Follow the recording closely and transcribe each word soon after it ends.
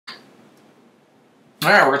All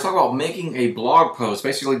right, we're going to talk about making a blog post,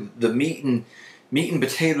 basically the meat and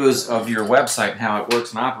potatoes of your website and how it works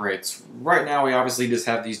and operates. Right now, we obviously just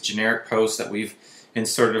have these generic posts that we've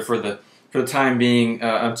inserted for the time being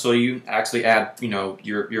until you actually add,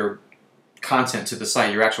 your content to the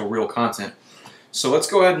site, your actual real content. So let's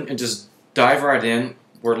go ahead and just dive right in.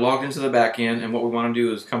 We're logged into the back end, and what we want to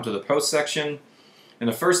do is come to the post section, and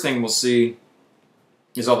the first thing we'll see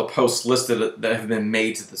is all the posts listed that have been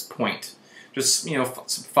made to this point. Just,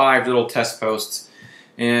 5 little test posts.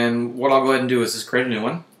 And what I'll go ahead and do is just create a new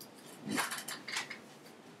one.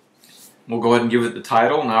 We'll go ahead and give it the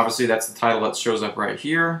title, and obviously that's the title that shows up right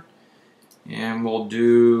here. And we'll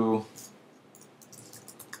do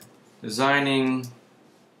designing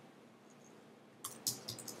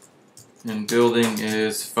and building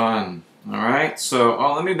is fun. Alright, so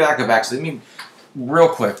let me back up actually. Real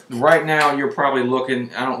quick, right now you're probably looking,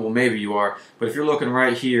 well maybe you are, but if you're looking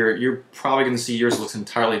right here, you're probably going to see yours looks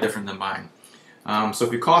entirely different than mine. So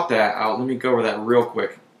if you caught that, let me go over that real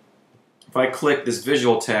quick. If I click this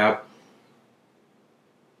visual tab,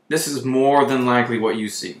 this is more than likely what you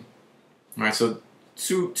see. Alright, so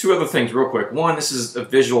two other things real quick. One, this is a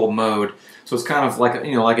visual mode, so it's kind of like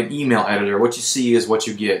like an email editor. What you see is what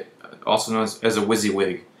you get, also known as a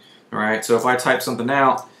WYSIWYG. Alright, so if I type something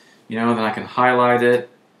out, then I can highlight it.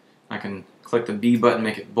 I can click the B button,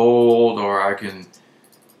 make it bold, or I can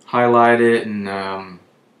highlight it and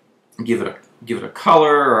give it a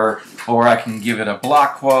color, or I can give it a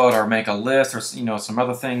block quote, or make a list, or some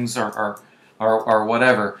other things, or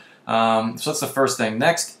whatever. So that's the first thing.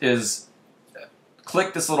 Next is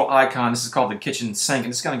click this little icon. This is called the kitchen sink,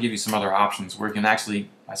 and it's going to give you some other options where you can actually,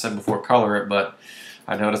 I said before, color it, but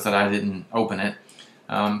I noticed that I didn't open it.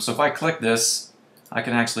 So if I click this, I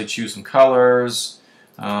can actually choose some colors.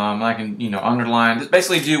 I can, underline. Just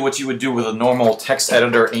basically do what you would do with a normal text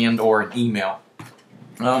editor and or an email.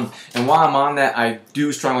 And while I'm on that, I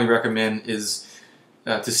do strongly recommend is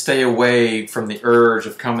to stay away from the urge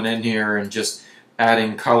of coming in here and just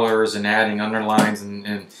adding colors and adding underlines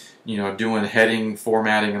and doing heading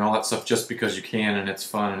formatting and all that stuff just because you can and it's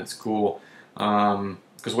fun and it's cool.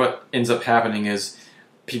 Because what ends up happening is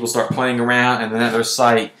people start playing around and then their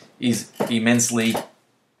site is immensely,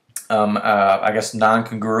 I guess,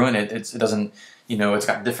 non-congruent. It doesn't, it's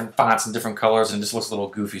got different fonts and different colors and it just looks a little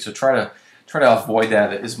goofy. So try to avoid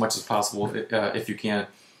that as much as possible if you can.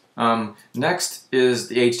 Next is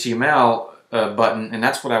the HTML button, and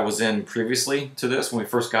that's what I was in previously to this when we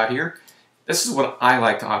first got here. This is what I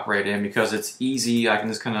like to operate in because it's easy. I can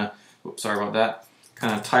just kind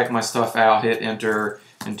of type my stuff out, hit enter,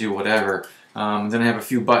 and do whatever. Then I have a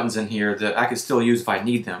few buttons in here that I can still use if I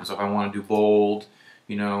need them. So if I want to do bold,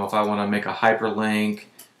 if I want to make a hyperlink,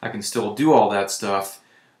 I can still do all that stuff.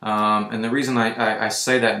 And the reason I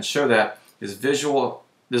say that and show that is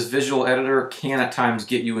this visual editor can at times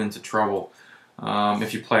get you into trouble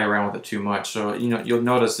if you play around with it too much. So you'll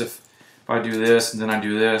notice if I do this and then I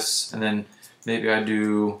do this and then maybe I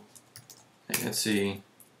do, let's see,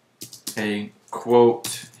 a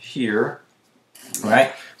quote here.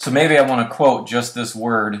 Right? So maybe I want to quote just this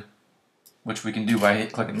word, which we can do by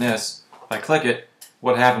clicking this. If I click it,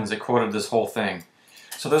 what happens? It quoted this whole thing.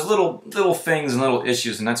 So there's little things and little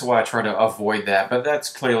issues, and that's why I try to avoid that. But that's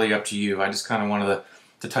clearly up to you. I just kind of wanted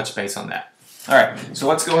to touch base on that. All right, so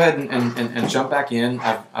let's go ahead and jump back in.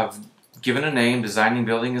 I've given a name. Designing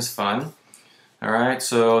building is fun. All right,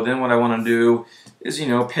 so then what I want to do is,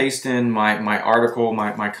 paste in my article,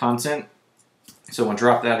 my content. So I'm going to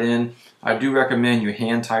drop that in. I do recommend you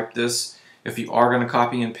hand type this. If you are going to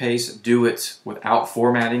copy and paste, do it without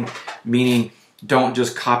formatting, meaning don't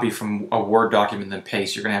just copy from a Word document and then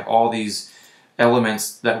paste. You're going to have all these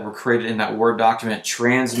elements that were created in that Word document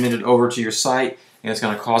transmitted over to your site, and it's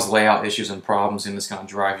going to cause layout issues and problems, and it's going to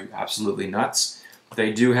drive you absolutely nuts.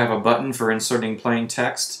 They do have a button for inserting plain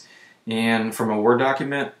text, and from a Word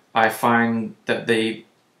document, I find that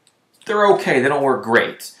they're okay. They don't work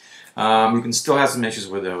great. You can still have some issues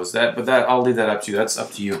with those. But I'll leave that up to you. That's up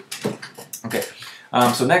to you. Okay.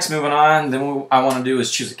 So next, moving on, then what I want to do is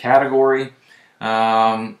choose a category.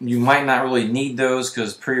 You might not really need those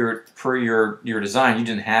because per your design, you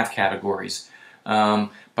didn't have categories. But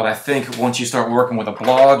I think once you start working with a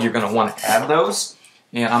blog, you're going to want to add those.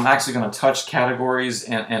 And I'm actually going to touch categories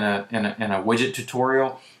in a widget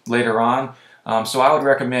tutorial later on. So I would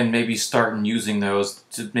recommend maybe starting using those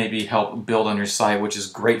to maybe help build on your site, which is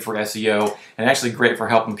great for SEO and actually great for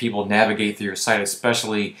helping people navigate through your site,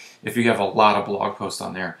 especially if you have a lot of blog posts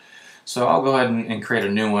on there. So I'll go ahead and create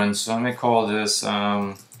a new one. So I'm going to call this,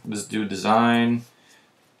 let's do design,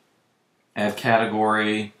 add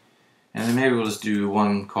category, And then maybe we'll just do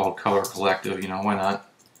one called Color Collective, you know, why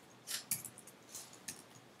not?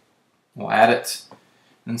 We'll add it.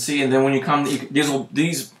 And see, and then when you come,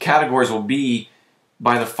 these categories will be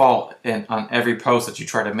by default on every post that you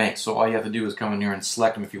try to make. So all you have to do is come in here and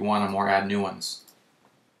select them if you want them or add new ones.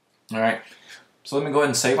 Alright, so let me go ahead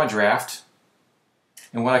and save my draft.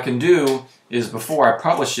 And what I can do is before I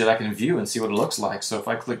publish it, I can view and see what it looks like. So if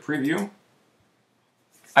I click preview,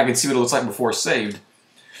 I can see what it looks like before it's saved.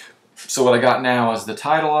 So what I got now is the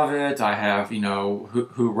title of it. I have, you know,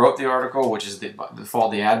 who wrote the article, which is by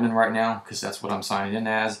default the admin right now, because that's what I'm signing in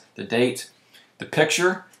as. The date, the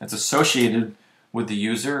picture that's associated with the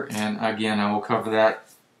user, and again, I will cover that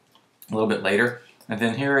a little bit later. And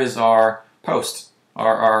then here is our post,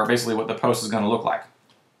 our basically what the post is going to look like.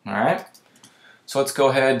 All right. So let's go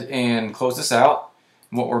ahead and close this out.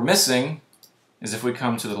 What we're missing is if we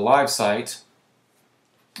come to the live site.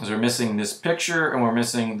 Is we're missing this picture and we're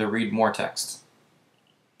missing the read more text.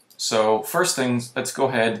 So first things, let's go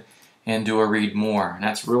ahead and do a read more. And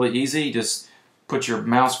that's really easy. Just put your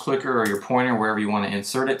mouse clicker or your pointer wherever you want to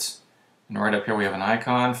insert it. And right up here we have an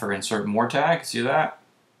icon for insert more tag. See that?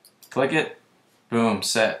 Click it. Boom,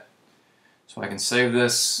 set. So I can save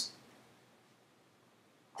this,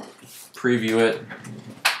 preview it.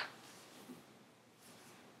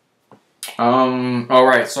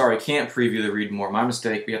 Alright, sorry, can't preview the read more. My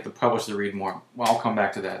mistake, we have to publish the read more. Well, I'll come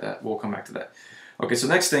back to that. We'll come back to that. Okay, so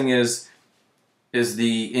next thing is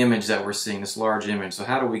the image that we're seeing, this large image. So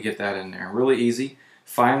how do we get that in there? Really easy.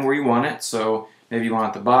 Find where you want it. So maybe you want it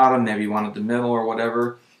at the bottom, maybe you want it at the middle or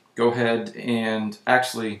whatever. Go ahead and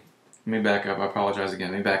actually, let me back up. I apologize again.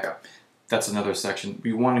 Let me back up. That's another section.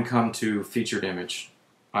 We want to come to featured image.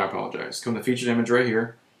 I apologize. Come to featured image right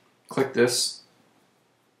here. Click this.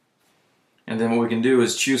 And then what we can do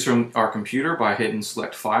is choose from our computer by hitting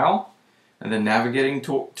select file and then navigating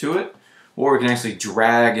to it, or we can actually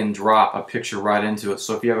drag and drop a picture right into it.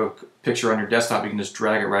 So if you have a picture on your desktop, you can just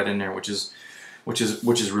drag it right in there, which is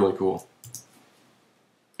really cool.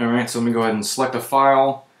 All right, so let me go ahead and select a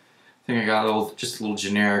file. I think I got just a little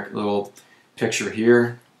generic little picture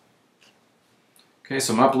here. Okay,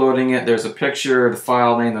 so I'm uploading it. There's a picture, the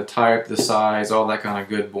file name, the type, the size, all that kind of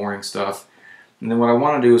good, boring stuff. And then what I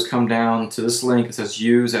want to do is come down to this link. It says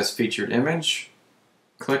use as featured image.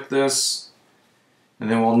 Click this. And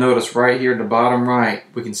then we'll notice right here at the bottom right,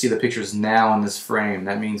 we can see the picture is now in this frame.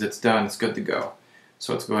 That means it's done. It's good to go.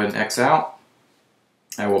 So let's go ahead and X out.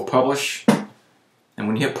 I will publish. And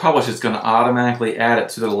when you hit publish, it's going to automatically add it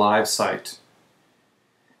to the live site.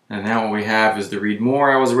 And now what we have is the read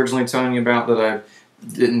more I was originally telling you about that I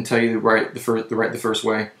didn't tell you the first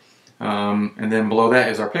way. And then below that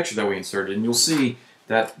is our picture that we inserted. And you'll see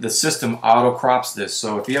that the system auto crops this.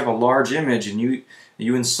 So if you have a large image and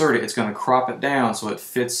you insert it, it's going to crop it down so it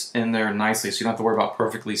fits in there nicely. So you don't have to worry about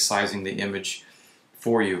perfectly sizing the image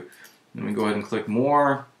for you. Let me go ahead and click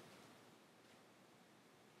more.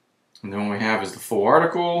 And then what we have is the full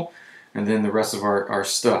article and then the rest of our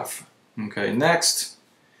stuff. Okay, next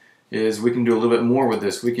is we can do a little bit more with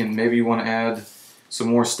this. We can, maybe you want to add some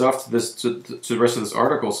more stuff to this to the rest of this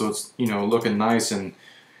article, so it's, you know, looking nice and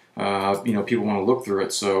you know, people want to look through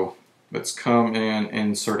it. So let's come and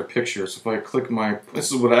insert a picture. So if I click this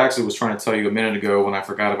is what I actually was trying to tell you a minute ago when I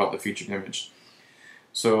forgot about the featured image.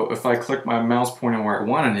 So if I click my mouse pointer where I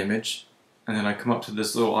want an image, and then I come up to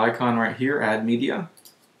this little icon right here, add media,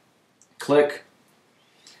 click,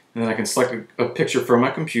 and then I can select a picture from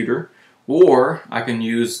my computer, or I can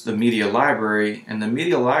use the media library, and the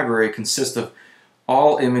media library consists of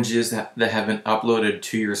all images that have been uploaded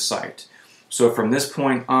to your site. So from this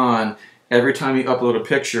point on, every time you upload a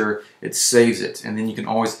picture, it saves it, and then you can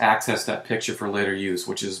always access that picture for later use,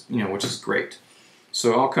 which is, you know, which is great.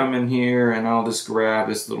 So I'll come in here and I'll just grab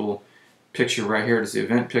this little picture right here. It's the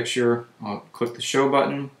event picture. I'll click the show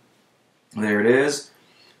button. There it is.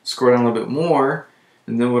 Scroll down a little bit more,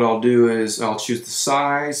 and then what I'll do is I'll choose the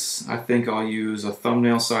size. I think I'll use a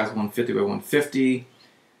thumbnail size 150 by 150.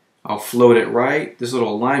 I'll float it right. This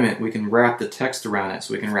little alignment, we can wrap the text around it.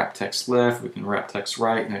 So we can wrap text left, we can wrap text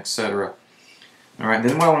right, and etc. All right,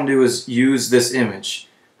 then what I want to do is use this image.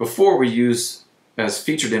 Before we use as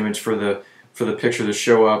featured image for the picture to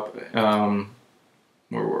show up,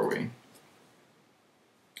 where were we?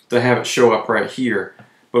 To have it show up right here.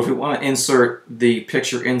 But if we want to insert the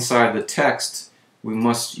picture inside the text, we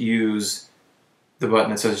must use the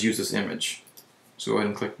button that says use this image. So go ahead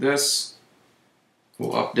and click this.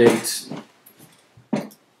 We'll update,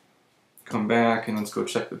 come back, and let's go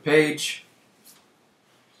check the page.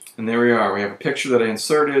 And there we are. We have a picture that I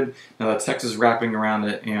inserted. Now the text is wrapping around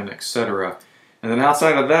it, and etc. And then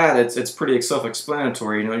outside of that, it's pretty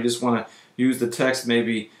self-explanatory. You know, you just want to use the text,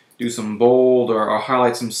 maybe do some bold or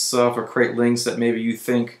highlight some stuff, or create links that maybe you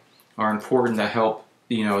think are important to help,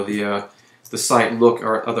 you know, the site look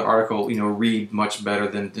or the article, you know, read much better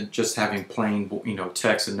than just having plain, you know,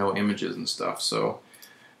 text and no images and stuff. So,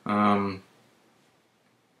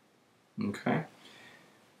 okay.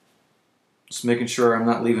 Just making sure I'm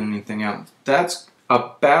not leaving anything out. That's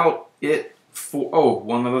about it for, oh,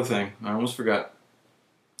 one other thing. I almost forgot.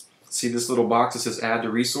 See this little box that says add to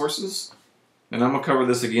resources? And I'm going to cover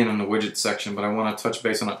this again in the widget section, but I want to touch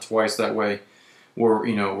base on it twice. That way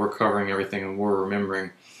we're covering everything and we're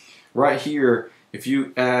remembering. Right here, if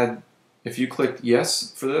you click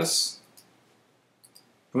yes for this,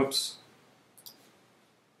 whoops,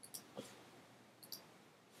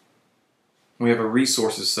 we have a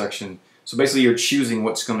resources section. So basically you're choosing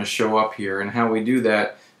what's going to show up here, and how we do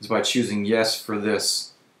that is by choosing yes for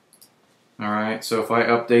this. Alright, so if I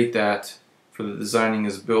update that for the designing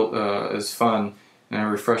is built is fun, and I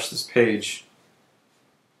refresh this page,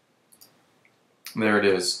 there it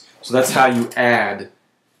is. So that's how you add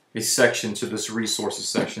a section to this resources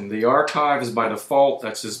section. The archive is by default,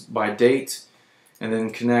 that's just by date, and then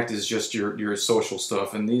connect is just your social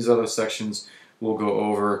stuff, and these other sections we'll go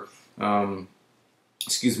over in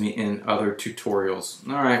other tutorials.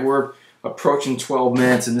 Alright, we're approaching 12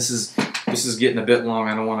 minutes, and this is getting a bit long.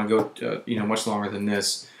 I don't want to go much longer than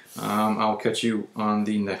this. I'll catch you on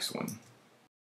the next one.